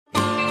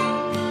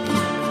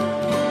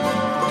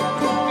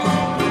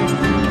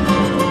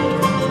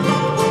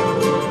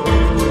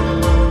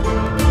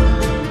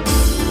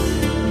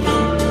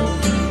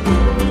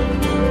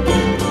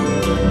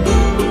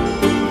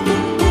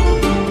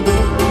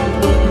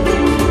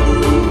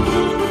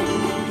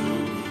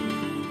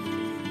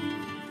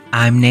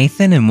I'm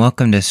Nathan and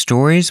welcome to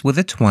Stories with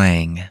a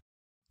Twang.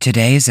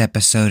 Today's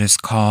episode is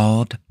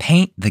called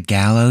Paint the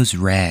Gallows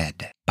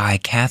Red by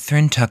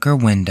Catherine Tucker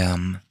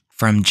Wyndham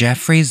from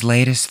Jeffrey's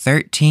latest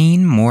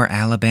 13 More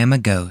Alabama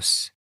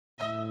Ghosts.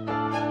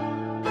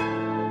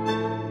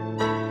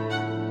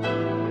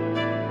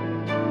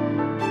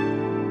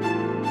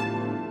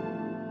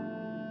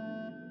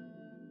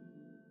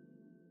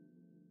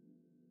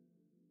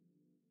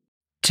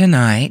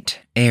 Tonight,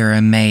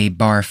 Era Mae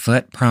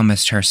Barfoot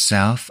promised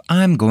herself,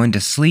 "I'm going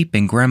to sleep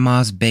in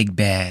Grandma's big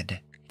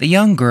bed." The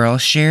young girl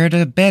shared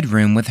a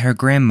bedroom with her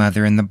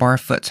grandmother in the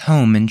Barfoot's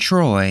home in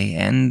Troy,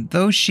 and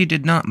though she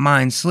did not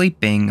mind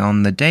sleeping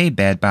on the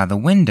daybed by the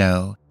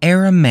window,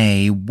 Era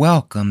Mae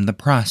welcomed the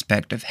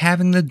prospect of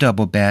having the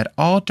double bed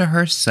all to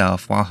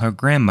herself while her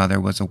grandmother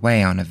was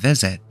away on a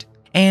visit.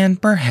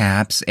 And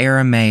perhaps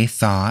Era Mae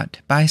thought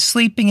by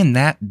sleeping in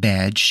that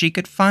bed she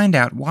could find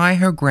out why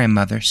her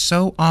grandmother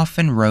so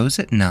often rose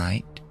at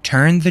night,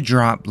 turned the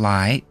drop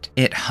light,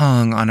 it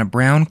hung on a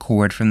brown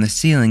cord from the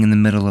ceiling in the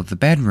middle of the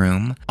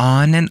bedroom,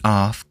 on and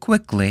off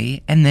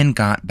quickly, and then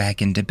got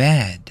back into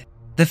bed.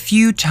 The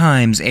few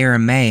times Era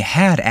Mae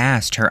had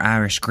asked her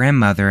Irish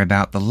grandmother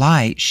about the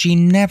light, she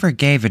never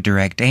gave a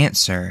direct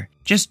answer,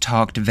 just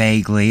talked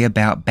vaguely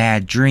about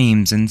bad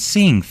dreams and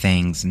seeing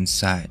things and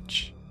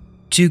such.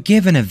 To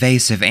give an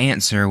evasive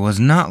answer was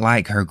not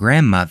like her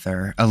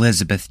grandmother,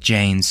 Elizabeth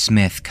Jane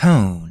Smith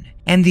Cone,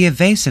 and the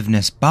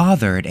evasiveness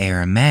bothered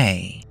Era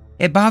Mae.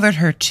 It bothered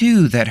her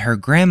too that her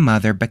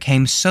grandmother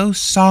became so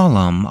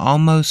solemn,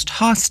 almost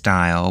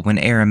hostile, when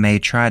Era Mae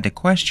tried to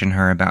question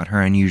her about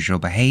her unusual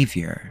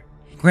behavior.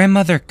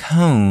 Grandmother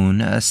Cone,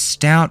 a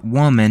stout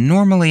woman,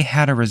 normally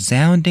had a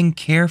resounding,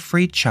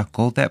 carefree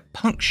chuckle that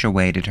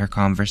punctuated her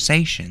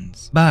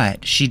conversations,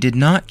 but she did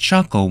not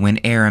chuckle when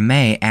Era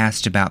Mae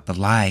asked about the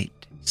light.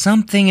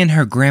 Something in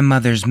her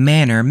grandmother's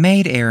manner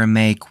made Era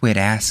Mae quit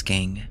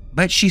asking,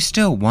 but she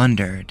still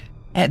wondered.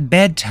 At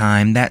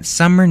bedtime that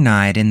summer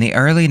night in the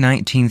early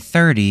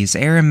 1930s,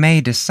 Era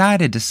Mae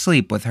decided to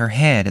sleep with her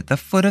head at the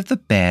foot of the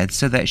bed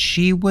so that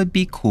she would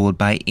be cooled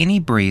by any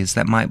breeze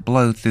that might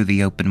blow through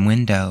the open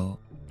window.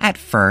 At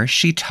first,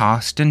 she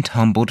tossed and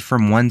tumbled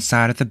from one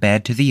side of the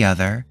bed to the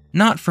other,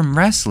 not from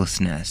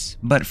restlessness,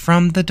 but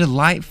from the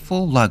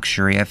delightful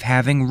luxury of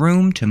having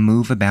room to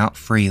move about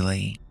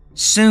freely.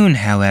 Soon,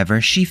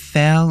 however, she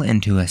fell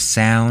into a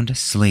sound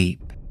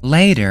sleep.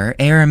 Later,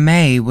 Era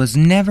Mae was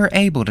never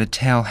able to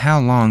tell how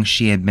long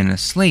she had been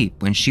asleep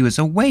when she was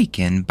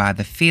awakened by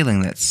the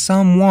feeling that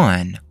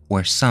someone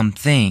or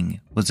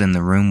something was in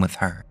the room with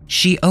her.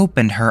 She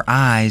opened her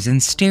eyes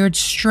and stared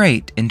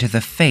straight into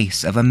the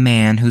face of a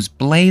man whose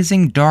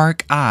blazing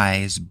dark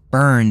eyes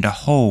burned a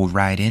hole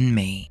right in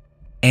me.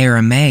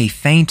 Era Mae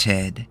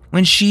fainted.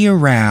 When she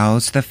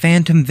aroused, the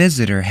phantom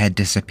visitor had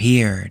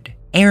disappeared.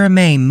 Era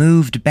Mae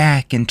moved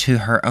back into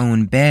her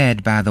own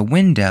bed by the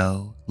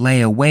window,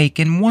 lay awake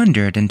and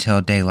wondered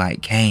until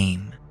daylight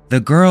came. The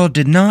girl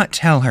did not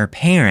tell her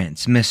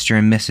parents, Mr.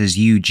 and Mrs.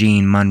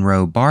 Eugene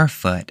Monroe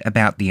Barfoot,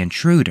 about the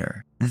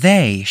intruder.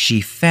 They,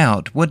 she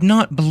felt, would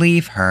not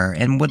believe her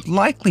and would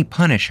likely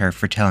punish her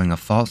for telling a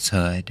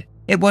falsehood.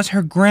 It was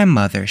her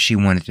grandmother she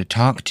wanted to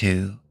talk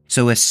to.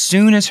 So as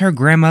soon as her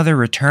grandmother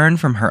returned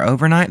from her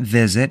overnight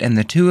visit and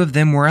the two of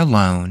them were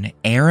alone,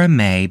 Era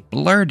Mae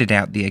blurted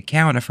out the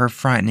account of her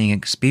frightening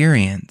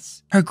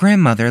experience. Her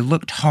grandmother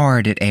looked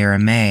hard at Era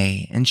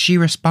Mae, and she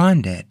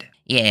responded,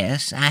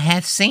 "Yes, I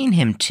have seen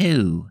him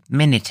too,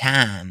 many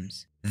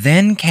times."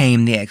 Then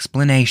came the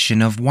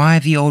explanation of why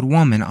the old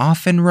woman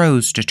often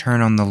rose to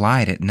turn on the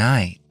light at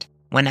night.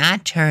 "When I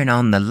turn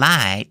on the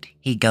light,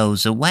 he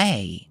goes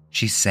away,"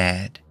 she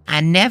said. "I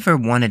never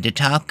wanted to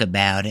talk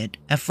about it,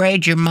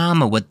 afraid your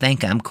mama would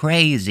think I'm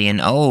crazy and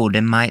old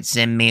and might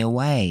send me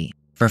away."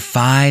 For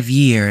 5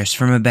 years,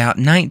 from about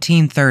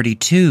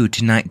 1932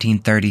 to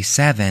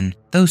 1937,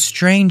 those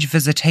strange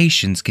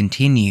visitations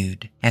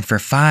continued, and for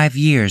 5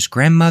 years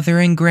grandmother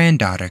and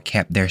granddaughter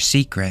kept their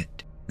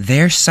secret.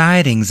 Their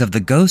sightings of the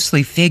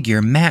ghostly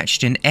figure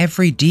matched in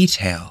every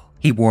detail.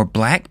 He wore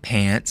black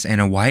pants and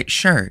a white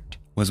shirt,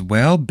 was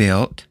well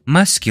built,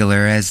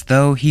 muscular as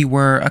though he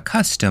were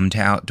accustomed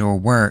to outdoor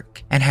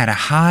work, and had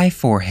a high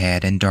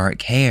forehead and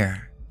dark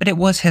hair. But it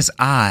was his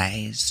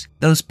eyes,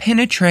 those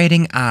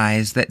penetrating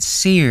eyes that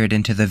seared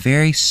into the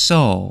very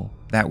soul,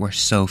 that were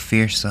so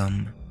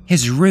fearsome.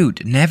 His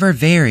route never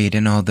varied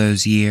in all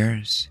those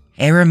years.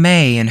 Era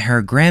Mae and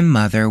her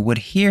grandmother would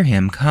hear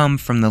him come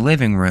from the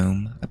living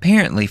room,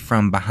 apparently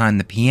from behind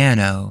the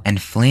piano,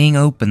 and fling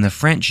open the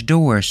French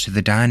doors to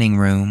the dining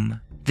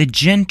room. The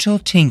gentle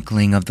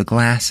tinkling of the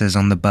glasses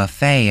on the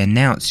buffet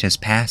announced his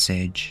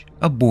passage.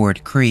 A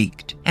board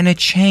creaked, and a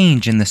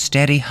change in the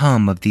steady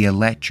hum of the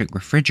electric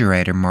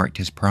refrigerator marked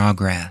his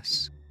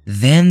progress.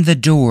 Then the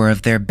door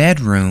of their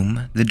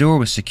bedroom, the door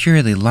was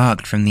securely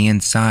locked from the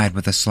inside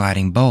with a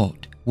sliding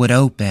bolt, would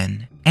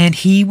open, and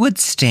he would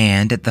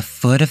stand at the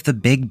foot of the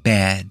big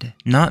bed,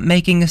 not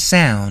making a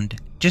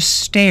sound, just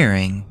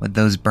staring with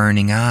those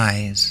burning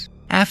eyes.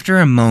 After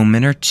a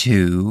moment or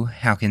two,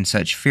 how can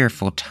such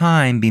fearful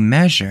time be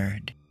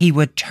measured? He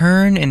would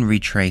turn and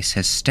retrace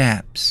his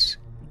steps.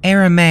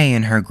 Era Mae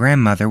and her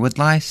grandmother would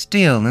lie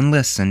still and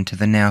listen to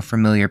the now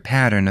familiar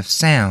pattern of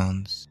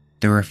sounds.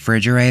 The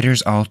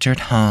refrigerator's altered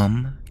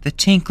hum, the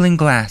tinkling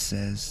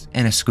glasses,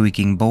 and a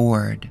squeaking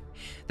board,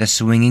 the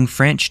swinging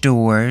French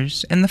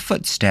doors, and the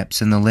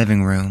footsteps in the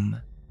living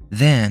room.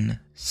 Then,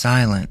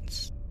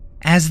 silence.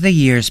 As the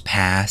years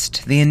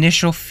passed, the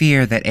initial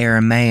fear that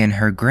Era Mae and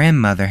her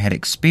grandmother had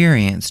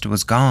experienced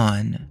was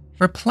gone,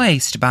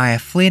 replaced by a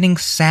fleeting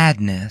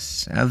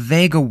sadness, a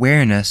vague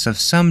awareness of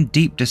some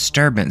deep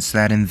disturbance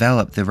that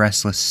enveloped the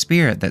restless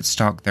spirit that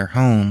stalked their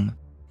home.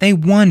 They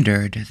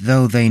wondered,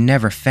 though they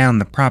never found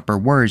the proper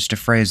words to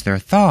phrase their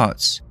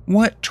thoughts,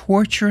 what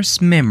torturous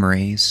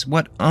memories,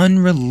 what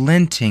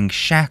unrelenting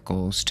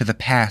shackles to the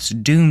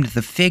past doomed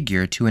the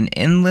figure to an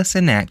endless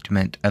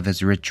enactment of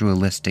his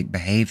ritualistic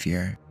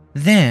behavior.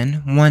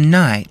 Then, one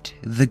night,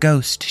 the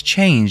ghost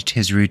changed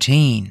his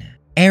routine.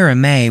 Era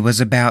Mae was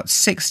about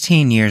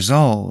 16 years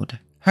old.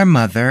 Her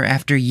mother,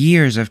 after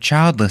years of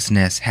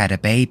childlessness, had a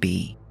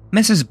baby.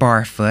 Mrs.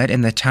 Barfoot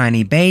and the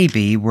tiny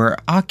baby were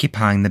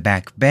occupying the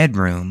back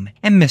bedroom,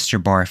 and Mr.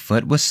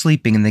 Barfoot was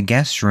sleeping in the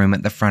guest room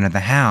at the front of the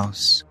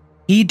house.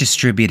 He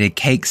distributed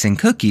cakes and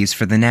cookies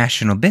for the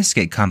National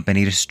Biscuit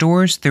Company to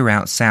stores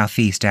throughout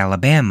southeast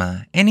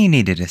Alabama, and he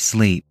needed to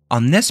sleep.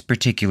 On this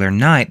particular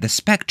night, the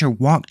specter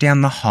walked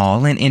down the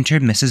hall and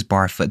entered Mrs.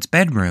 Barfoot's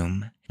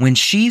bedroom. When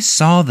she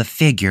saw the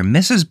figure,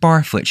 Mrs.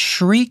 Barfoot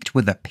shrieked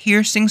with a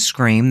piercing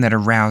scream that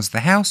aroused the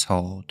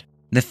household.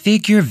 The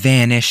figure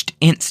vanished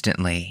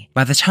instantly.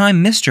 By the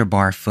time Mr.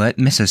 Barfoot,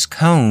 Mrs.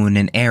 Cone,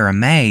 and Era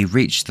Mae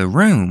reached the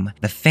room,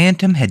 the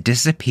phantom had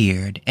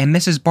disappeared, and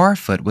Mrs.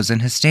 Barfoot was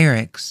in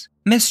hysterics.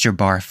 Mr.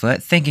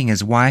 Barfoot, thinking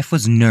his wife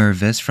was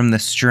nervous from the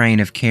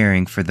strain of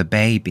caring for the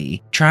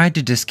baby, tried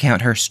to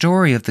discount her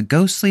story of the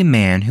ghostly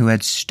man who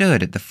had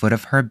stood at the foot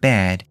of her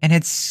bed and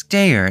had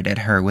stared at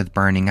her with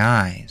burning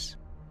eyes.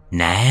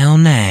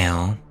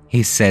 Now,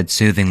 he said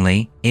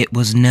soothingly, it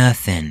was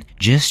nothing,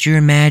 just your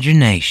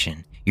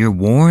imagination. You're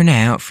worn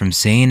out from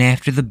seeing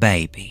after the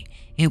baby.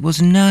 It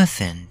was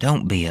nothing,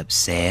 don't be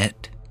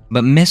upset.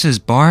 But Mrs.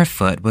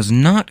 Barfoot was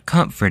not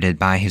comforted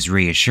by his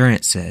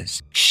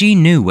reassurances. She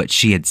knew what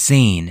she had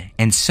seen,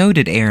 and so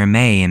did Era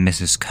Mae and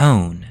Mrs.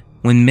 Cone.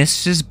 When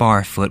Mrs.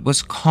 Barfoot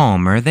was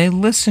calmer, they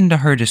listened to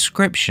her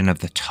description of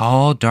the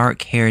tall,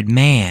 dark-haired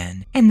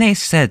man, and they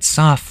said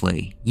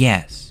softly,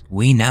 yes,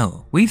 we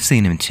know. We've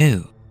seen him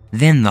too.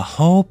 Then the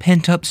whole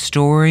pent-up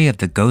story of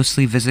the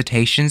ghostly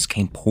visitations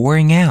came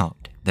pouring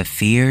out. The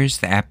fears,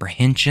 the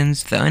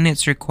apprehensions, the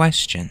unanswered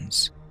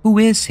questions. Who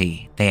is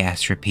he? They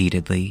asked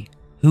repeatedly.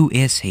 Who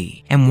is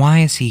he? And why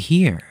is he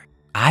here?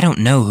 I don't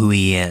know who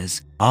he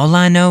is. All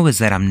I know is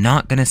that I'm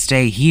not going to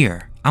stay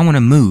here. I want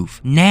to move.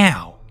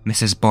 Now,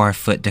 Mrs.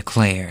 Barfoot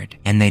declared.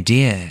 And they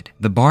did.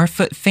 The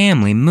Barfoot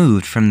family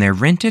moved from their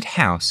rented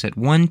house at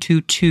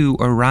 122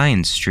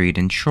 Orion Street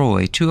in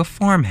Troy to a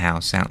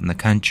farmhouse out in the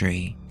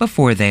country.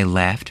 Before they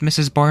left,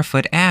 Mrs.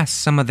 Barfoot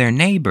asked some of their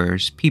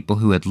neighbors, people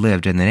who had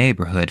lived in the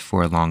neighborhood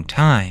for a long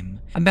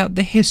time, about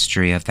the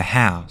history of the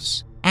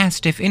house.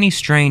 Asked if any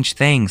strange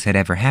things had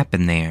ever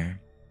happened there.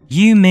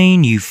 You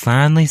mean you've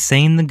finally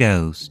seen the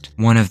ghost?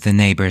 One of the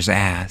neighbors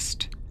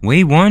asked.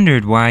 We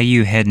wondered why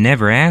you had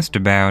never asked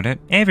about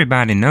it.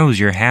 Everybody knows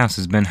your house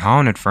has been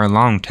haunted for a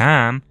long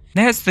time.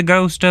 That's the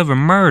ghost of a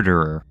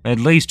murderer. At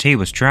least he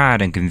was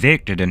tried and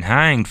convicted and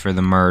hanged for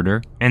the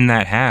murder in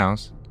that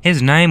house.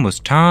 His name was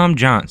Tom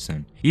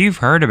Johnson. You've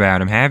heard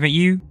about him, haven't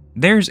you?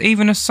 There's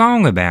even a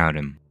song about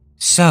him.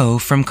 So,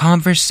 from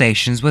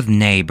conversations with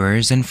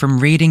neighbors and from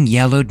reading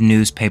yellowed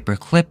newspaper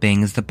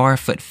clippings, the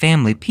Barfoot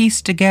family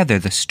pieced together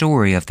the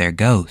story of their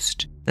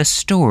ghost, the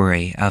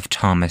story of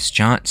Thomas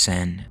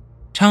Johnson.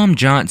 Tom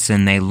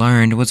Johnson, they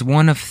learned, was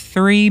one of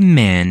 3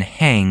 men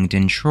hanged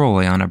in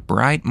Troy on a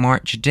bright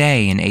March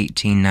day in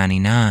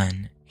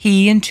 1899.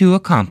 He and 2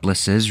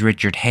 accomplices,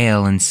 Richard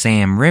Hale and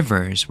Sam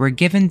Rivers, were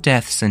given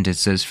death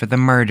sentences for the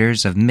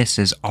murders of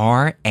Mrs.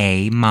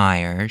 R.A.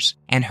 Myers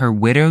and her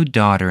widowed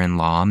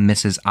daughter-in-law,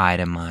 Mrs.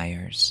 Ida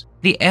Myers.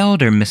 The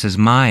elder Mrs.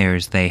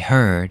 Myers, they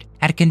heard,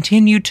 had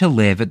continued to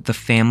live at the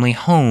family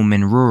home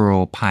in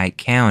rural Pike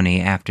County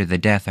after the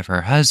death of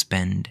her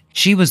husband.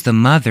 She was the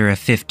mother of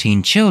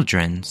 15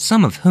 children,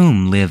 some of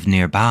whom lived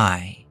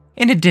nearby.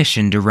 In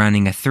addition to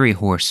running a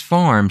 3-horse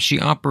farm, she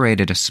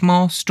operated a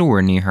small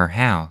store near her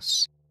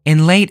house.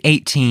 In late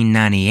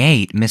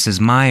 1898, Mrs.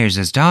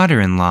 Myers'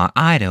 daughter-in-law,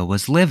 Ida,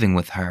 was living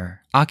with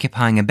her,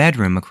 occupying a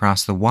bedroom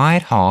across the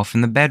wide hall from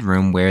the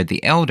bedroom where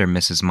the elder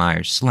Mrs.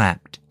 Myers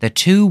slept. The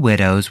 2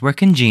 widows were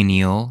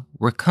congenial,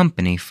 were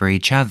company for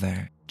each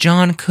other.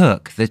 John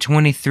Cook, the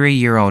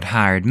 23-year-old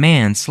hired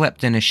man,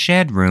 slept in a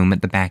shed room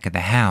at the back of the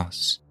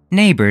house.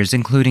 Neighbors,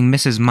 including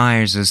Mrs.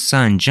 Myers'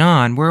 son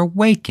John, were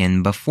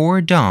awakened before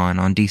dawn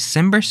on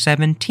December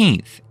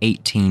 17,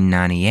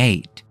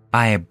 1898.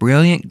 By a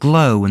brilliant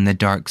glow in the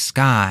dark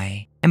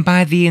sky, and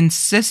by the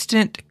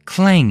insistent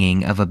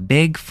clanging of a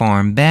big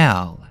farm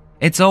bell.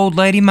 It's Old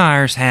Lady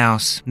Myers'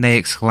 house, they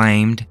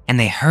exclaimed, and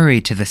they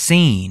hurried to the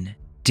scene.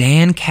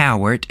 Dan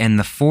Cowart and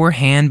the 4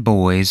 Hand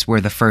boys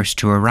were the first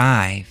to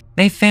arrive.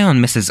 They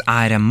found Mrs.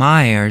 Ida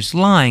Myers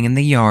lying in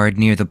the yard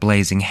near the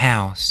blazing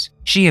house.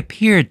 She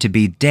appeared to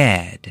be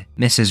dead.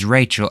 Mrs.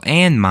 Rachel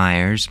Ann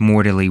Myers,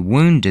 mortally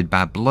wounded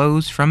by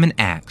blows from an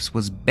axe,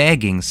 was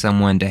begging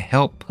someone to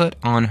help put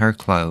on her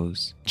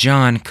clothes.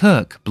 John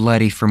Cook,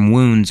 bloody from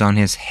wounds on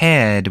his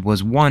head,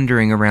 was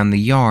wandering around the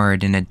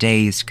yard in a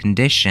dazed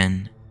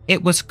condition.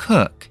 It was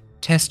Cook,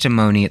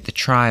 testimony at the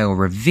trial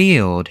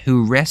revealed,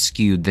 who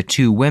rescued the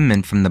 2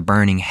 women from the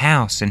burning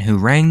house and who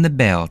rang the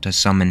bell to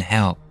summon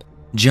help.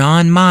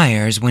 John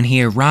Myers, when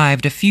he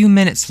arrived a few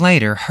minutes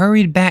later,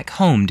 hurried back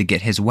home to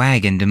get his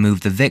wagon to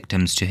move the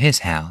victims to his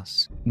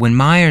house. When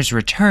Myers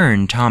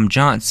returned, Tom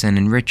Johnson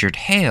and Richard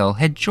Hale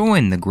had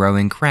joined the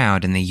growing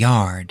crowd in the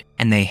yard,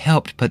 and they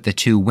helped put the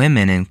 2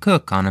 women and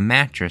Cook on a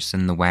mattress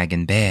in the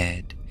wagon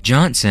bed.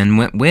 Johnson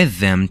went with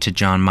them to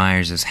John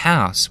Myers'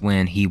 house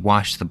when he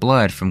washed the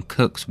blood from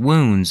Cook's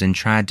wounds and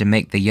tried to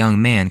make the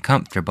young man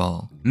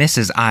comfortable.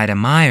 Mrs. Ida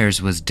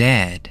Myers was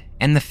dead,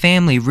 and the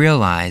family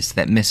realized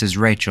that Mrs.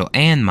 Rachel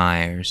Ann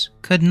Myers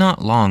could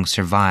not long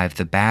survive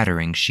the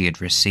battering she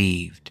had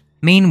received.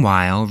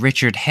 Meanwhile,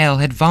 Richard Hale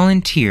had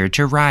volunteered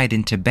to ride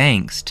into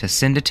Banks to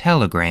send a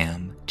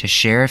telegram to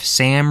Sheriff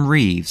Sam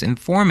Reeves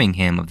informing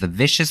him of the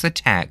vicious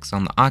attacks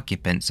on the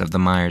occupants of the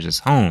Myers'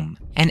 home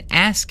and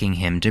asking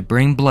him to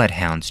bring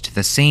bloodhounds to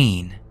the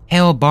scene.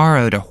 Hale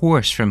borrowed a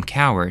horse from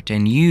Cowart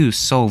and used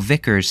Sol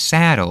Vickers'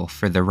 saddle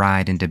for the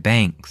ride into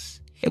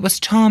Banks. It was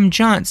Tom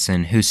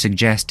Johnson who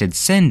suggested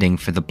sending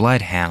for the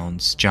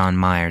bloodhounds, John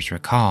Myers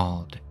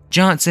recalled.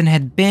 Johnson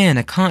had been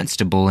a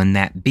constable in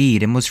that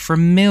beat and was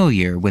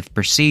familiar with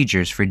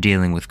procedures for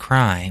dealing with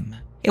crime.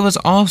 It was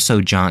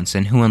also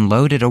Johnson who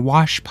unloaded a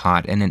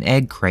washpot and an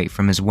egg crate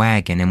from his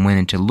wagon and went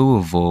into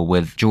Louisville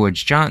with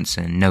George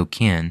Johnson, no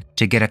kin,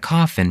 to get a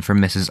coffin for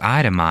Mrs.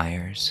 Ida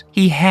Myers.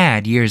 He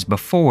had, years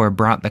before,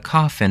 brought the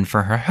coffin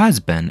for her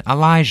husband,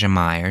 Elijah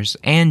Myers,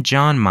 and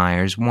John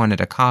Myers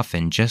wanted a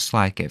coffin just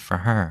like it for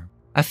her.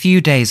 A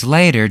few days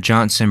later,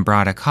 Johnson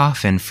brought a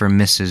coffin for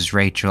Mrs.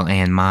 Rachel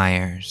Ann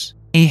Myers.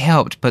 He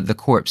helped put the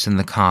corpse in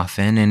the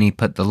coffin and he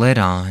put the lid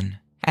on.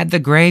 At the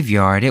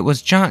graveyard, it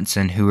was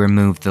Johnson who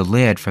removed the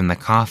lid from the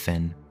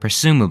coffin,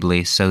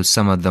 presumably so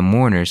some of the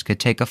mourners could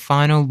take a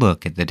final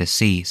look at the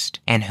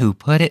deceased, and who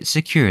put it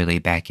securely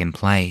back in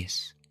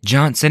place.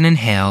 Johnson and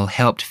Hale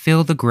helped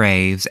fill the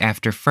graves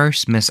after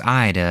first Miss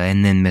Ida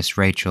and then Miss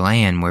Rachel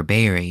Ann were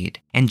buried,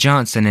 and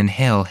Johnson and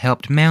Hale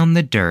helped mound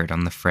the dirt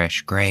on the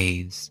fresh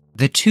graves.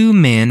 The 2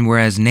 men were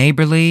as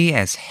neighborly,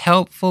 as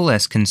helpful,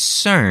 as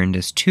concerned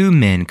as 2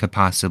 men could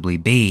possibly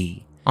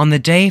be. On the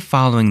day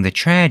following the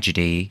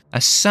tragedy,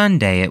 a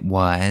Sunday it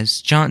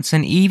was,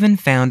 Johnson even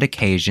found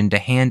occasion to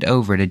hand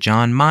over to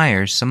John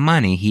Myers some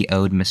money he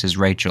owed Mrs.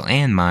 Rachel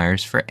Ann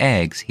Myers for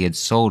eggs he had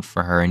sold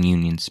for her in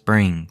Union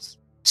Springs.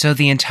 So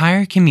the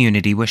entire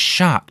community was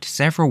shocked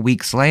several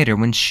weeks later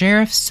when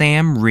Sheriff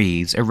Sam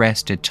Reeves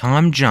arrested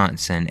Tom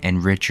Johnson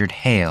and Richard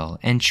Hale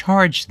and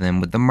charged them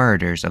with the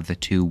murders of the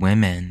 2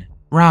 women.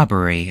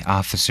 Robbery,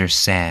 officers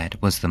said,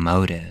 was the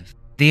motive.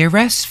 The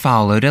arrest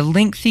followed a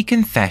lengthy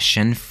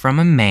confession from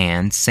a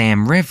man,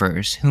 Sam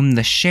Rivers, whom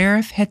the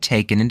sheriff had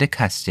taken into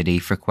custody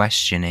for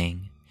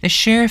questioning. The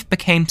sheriff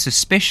became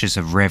suspicious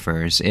of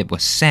Rivers, it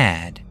was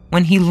said,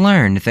 when he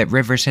learned that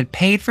Rivers had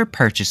paid for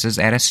purchases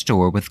at a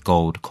store with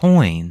gold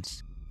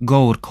coins.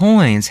 Gold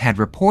coins had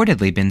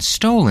reportedly been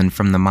stolen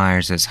from the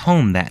Myers'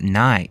 home that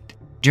night.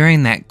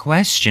 During that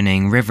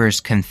questioning, Rivers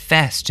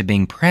confessed to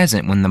being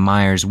present when the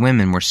Myers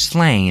women were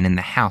slain and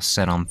the house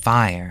set on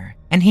fire,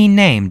 and he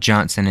named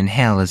Johnson and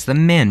Hale as the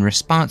men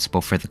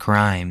responsible for the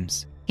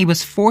crimes. He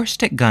was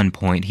forced at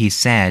gunpoint, he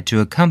said, to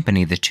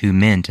accompany the 2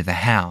 men to the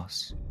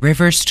house.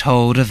 Rivers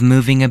told of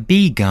moving a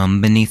bee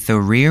gum beneath the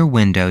rear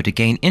window to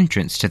gain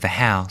entrance to the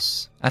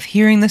house, of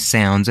hearing the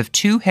sounds of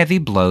 2 heavy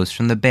blows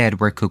from the bed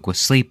where Cook was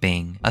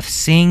sleeping, of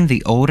seeing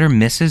the older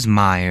Mrs.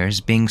 Myers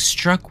being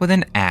struck with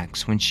an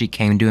axe when she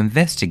came to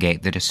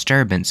investigate the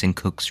disturbance in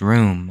Cook's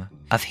room,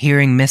 of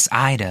hearing Miss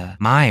Ida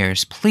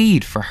Myers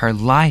plead for her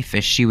life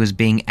as she was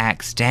being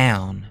axed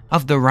down,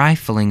 of the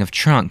rifling of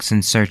trunks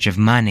in search of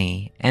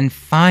money, and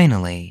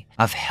finally,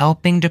 of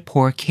helping to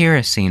pour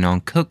kerosene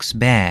on Cook's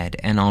bed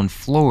and on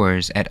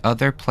floors at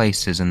other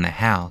places in the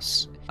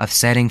house, of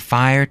setting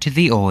fire to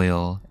the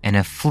oil, and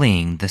of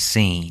fleeing the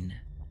scene.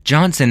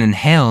 Johnson and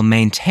Hale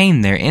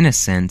maintained their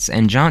innocence,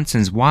 and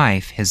Johnson's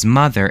wife, his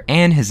mother,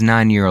 and his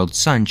 9-year-old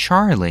son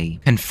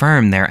Charlie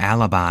confirmed their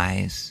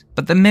alibis.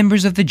 But the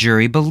members of the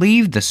jury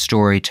believed the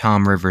story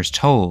Tom Rivers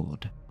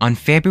told. On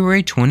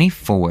February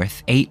 24,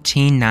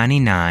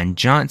 1899,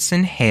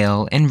 Johnson,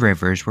 Hale, and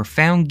Rivers were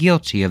found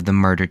guilty of the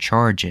murder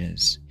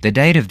charges. The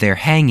date of their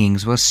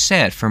hangings was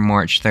set for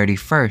March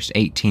 31,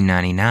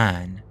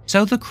 1899.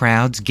 So the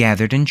crowds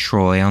gathered in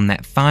Troy on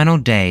that final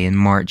day in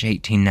March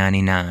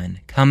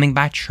 1899, coming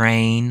by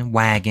train,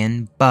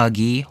 wagon,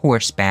 buggy,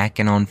 horseback,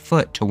 and on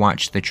foot to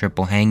watch the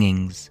triple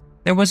hangings.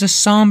 There was a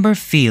somber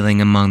feeling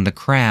among the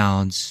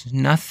crowds,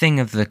 nothing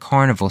of the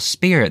carnival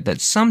spirit that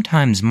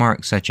sometimes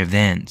marks such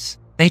events.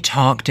 They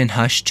talked in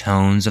hushed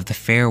tones of the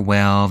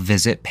farewell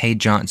visit paid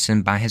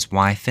Johnson by his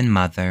wife and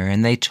mother,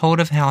 and they told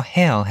of how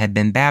Hale had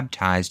been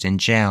baptized in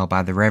jail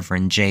by the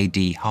Reverend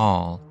J.D.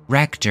 Hall,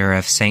 rector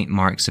of St.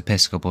 Mark's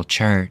Episcopal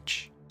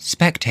Church.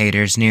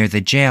 Spectators near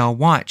the jail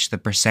watched the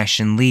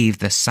procession leave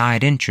the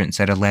side entrance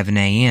at 11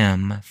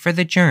 a.m. for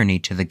the journey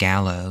to the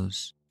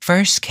gallows.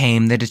 First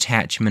came the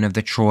detachment of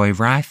the Troy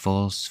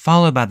Rifles,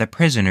 followed by the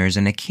prisoners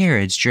in a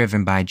carriage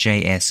driven by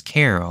J.S.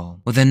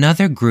 Carroll, with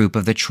another group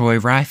of the Troy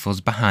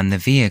Rifles behind the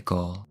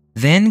vehicle.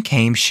 Then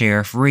came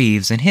Sheriff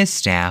Reeves and his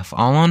staff,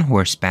 all on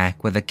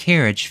horseback, with a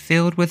carriage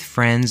filled with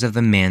friends of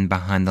the men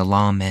behind the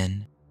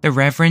lawmen. The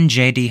Reverend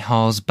J.D.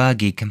 Hall's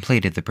buggy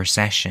completed the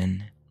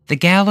procession. The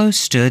gallows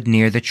stood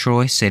near the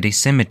Troy City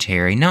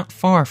Cemetery, not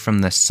far from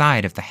the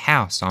site of the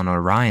house on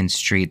Orion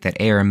Street that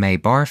Era Mae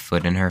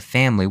Barfoot and her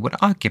family would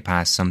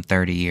occupy some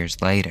 30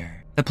 years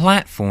later. The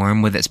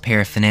platform, with its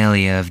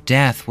paraphernalia of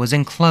death, was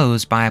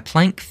enclosed by a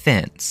plank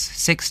fence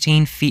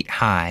 16 feet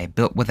high,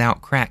 built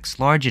without cracks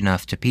large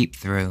enough to peep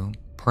through.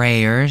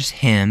 Prayers,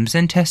 hymns,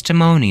 and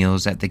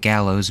testimonials at the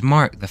gallows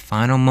marked the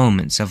final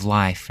moments of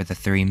life for the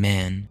three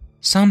men.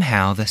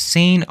 Somehow, the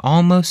scene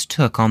almost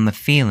took on the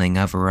feeling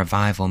of a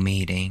revival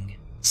meeting.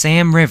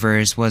 Sam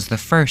Rivers was the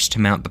first to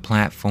mount the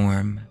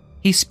platform.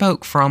 He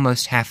spoke for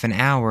almost half an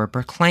hour,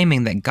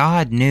 proclaiming that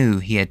God knew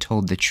he had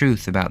told the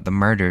truth about the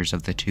murders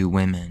of the two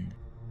women.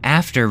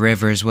 After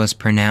Rivers was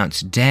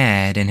pronounced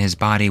dead and his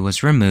body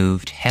was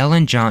removed, Hale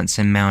and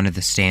Johnson mounted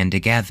the stand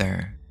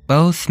together.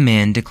 Both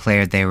men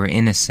declared they were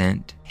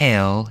innocent.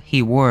 Hale,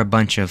 he wore a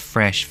bunch of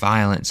fresh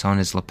violets on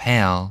his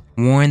lapel,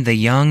 warned the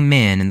young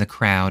men in the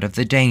crowd of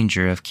the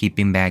danger of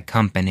keeping bad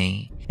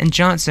company, and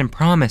Johnson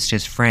promised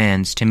his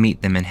friends to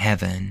meet them in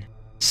heaven.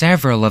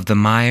 Several of the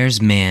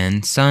Myers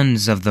men,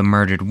 sons of the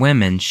murdered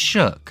women,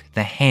 shook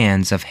the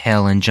hands of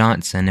Hale and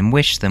Johnson and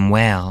wished them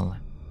well.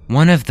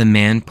 One of the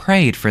men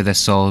prayed for the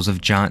souls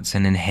of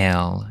Johnson and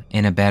Hale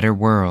in a better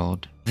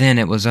world. Then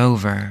it was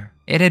over.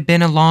 It had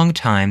been a long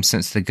time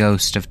since the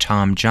ghost of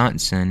Tom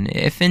Johnson,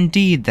 if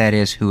indeed that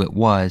is who it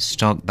was,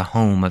 stalked the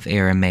home of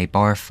Era Mae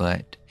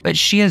Barfoot. But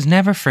she has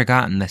never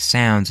forgotten the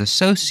sounds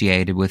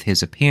associated with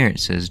his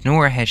appearances,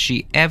 nor has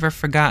she ever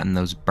forgotten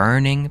those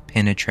burning,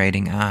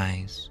 penetrating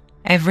eyes.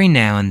 Every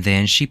now and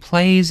then she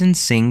plays and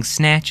sings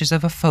snatches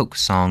of a folk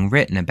song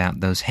written about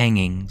those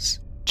hangings.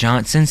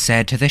 Johnson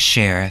said to the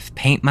sheriff,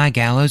 "Paint my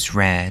gallows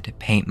red,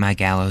 paint my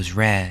gallows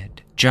red."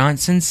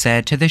 Johnson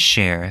said to the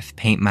sheriff,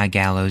 "Paint my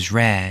gallows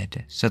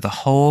red, so the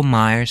whole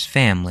Myers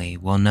family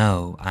will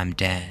know I'm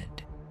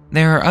dead."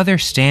 There are other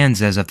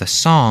stanzas of the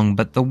song,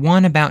 but the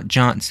one about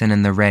Johnson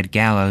and the red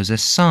gallows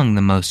is sung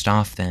the most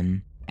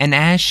often. And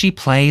as she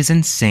plays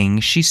and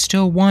sings, she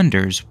still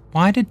wonders,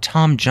 why did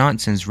Tom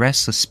Johnson's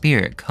restless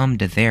spirit come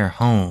to their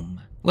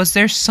home? Was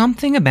there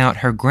something about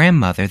her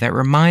grandmother that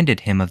reminded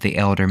him of the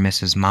elder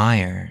Mrs.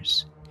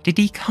 Myers? Did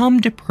he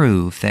come to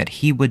prove that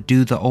he would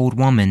do the old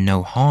woman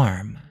no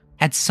harm?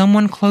 Had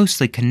someone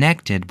closely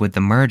connected with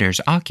the murders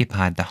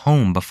occupied the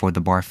home before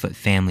the Barfoot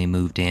family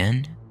moved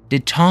in?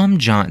 Did Tom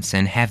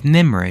Johnson have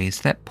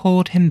memories that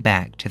pulled him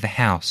back to the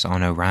house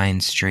on Orion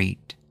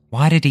Street?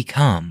 Why did he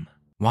come?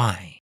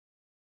 Why?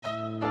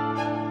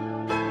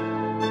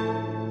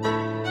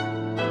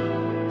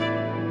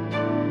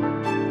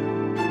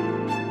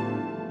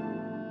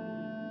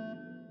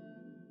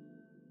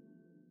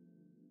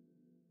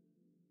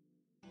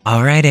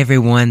 Alright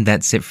everyone,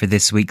 that's it for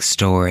this week's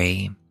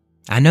story.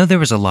 I know there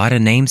was a lot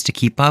of names to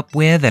keep up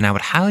with, and I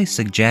would highly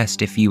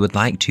suggest, if you would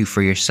like to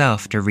for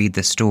yourself, to read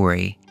the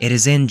story. It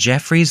is in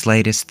Jeffrey's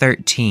latest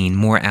 13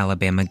 More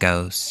Alabama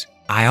Ghosts.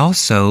 I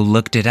also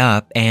looked it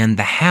up, and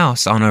the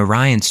house on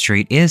Orion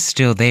Street is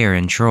still there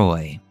in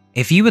Troy.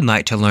 If you would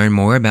like to learn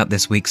more about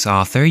this week's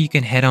author, you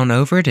can head on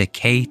over to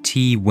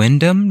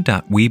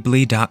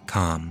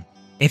ktwyndham.weebly.com.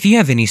 If you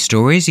have any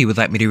stories you would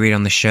like me to read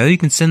on the show, you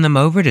can send them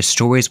over to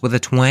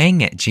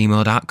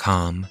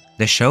storieswithatwang@gmail.com.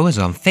 The show is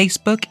on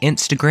Facebook,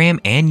 Instagram,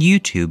 and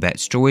YouTube at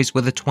Stories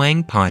with a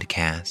Twang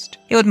Podcast.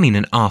 It would mean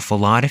an awful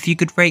lot if you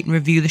could rate and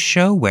review the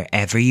show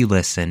wherever you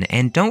listen,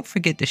 and don't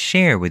forget to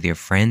share with your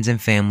friends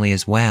and family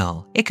as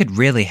well. It could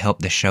really help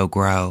the show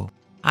grow.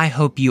 I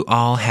hope you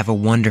all have a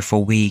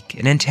wonderful week,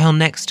 and until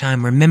next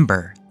time,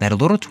 remember that a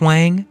little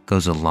twang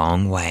goes a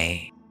long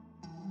way.